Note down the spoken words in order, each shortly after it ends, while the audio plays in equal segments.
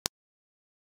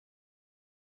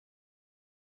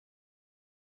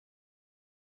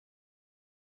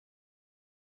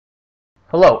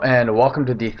Hello and welcome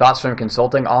to the ThoughtStream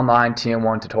Consulting online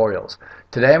TM1 tutorials.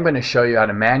 Today I'm going to show you how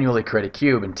to manually create a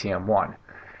cube in TM1.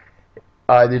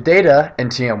 The data in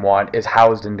TM1 is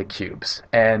housed in the cubes,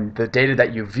 and the data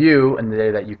that you view and the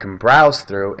data that you can browse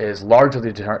through is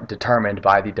largely determined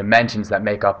by the dimensions that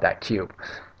make up that cube.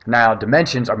 Now,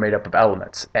 dimensions are made up of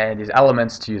elements, and these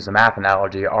elements, to use a math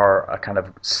analogy, are a kind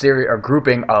of series or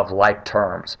grouping of like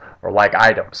terms or like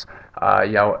items.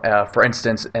 For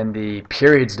instance, in the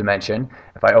periods dimension,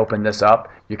 if I open this up,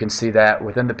 you can see that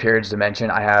within the periods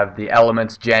dimension, I have the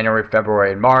elements January,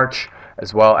 February, and March,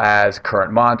 as well as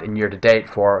current month and year to date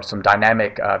for some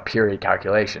dynamic period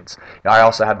calculations. Now, I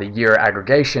also have the year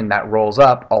aggregation that rolls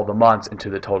up all the months into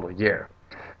the total year.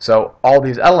 So all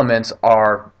these elements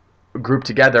are grouped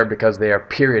together because they are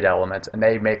period elements and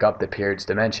they make up the periods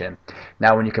dimension.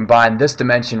 Now when you combine this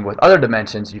dimension with other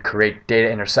dimensions, you create data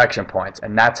intersection points,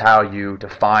 and that's how you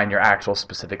define your actual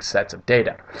specific sets of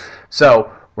data.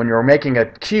 So when you're making a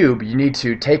cube, you need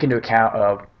to take into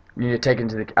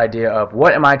the idea of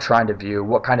what am I trying to view,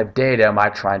 what kind of data am I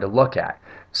trying to look at.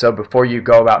 So before you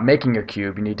go about making your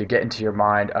cube, you need to get into your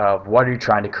mind of what are you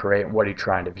trying to create and what are you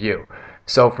trying to view.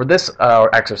 So for this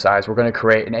exercise, we're going to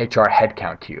create an HR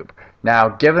headcount cube. Now,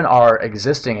 given our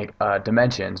existing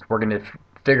dimensions, we're going to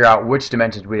figure out which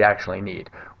dimensions we actually need.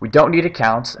 We don't need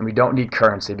accounts and we don't need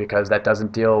currency because that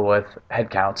doesn't deal with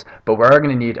headcounts, but we're going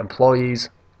to need employees,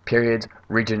 periods,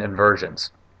 region, and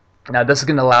versions. Now this is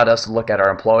going to allow us to look at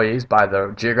our employees by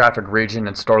the geographic region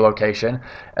and store location,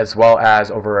 as well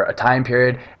as over a time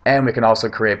period, and we can also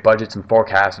create budgets and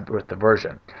forecasts with the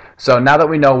version. So now that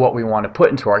we know what we want to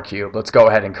put into our cube, let's go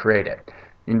ahead and create it.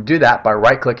 You can do that by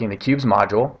right-clicking the Cubes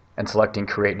module and selecting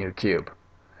Create New Cube.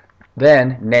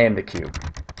 Then name the cube.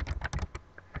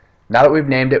 Now that we've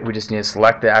named it, we just need to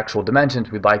select the actual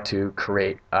dimensions we'd like to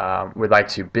create. That would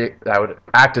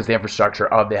act as the infrastructure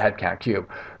of the headcount cube.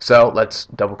 So let's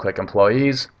double-click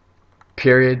employees,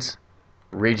 periods,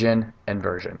 region, and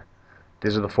version.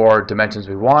 These are the four dimensions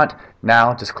we want.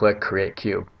 Now just click Create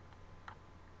Cube.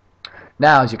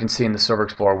 Now, as you can see in the Server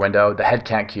Explorer window, the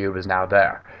headcount cube is now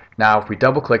there. Now, if we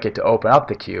double-click it to open up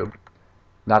the cube,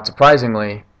 not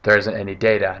surprisingly, there isn't any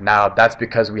data. Now that's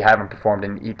because we haven't performed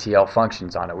any ETL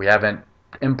functions on it. We haven't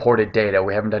imported data.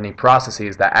 We haven't done any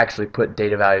processes that actually put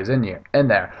data values in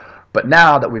there. But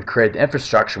now that we've created the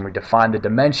infrastructure and we define the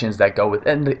dimensions that go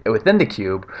within the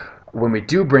cube, when we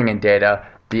do bring in data,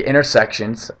 the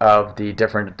intersections of the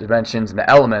different dimensions and the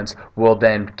elements will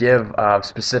then give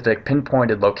specific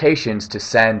pinpointed locations to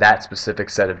send that specific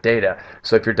set of data.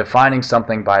 So if you're defining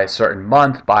something by a certain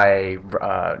month, by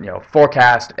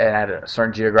forecast, and at a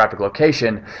certain geographic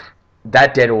location,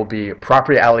 that data will be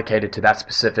properly allocated to that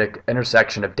specific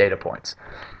intersection of data points.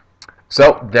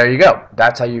 So there you go.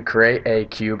 That's how you create a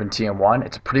cube in TM1.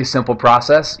 It's a pretty simple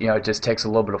process. It just takes a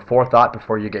little bit of forethought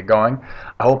before you get going.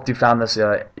 I hope you found this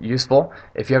useful.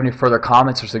 If you have any further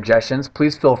comments or suggestions,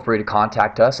 please feel free to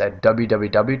contact us at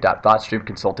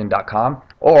www.thoughtstreamconsulting.com,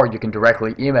 or you can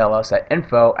directly email us at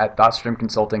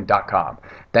info@thoughtstreamconsulting.com.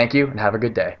 Thank you and have a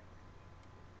good day.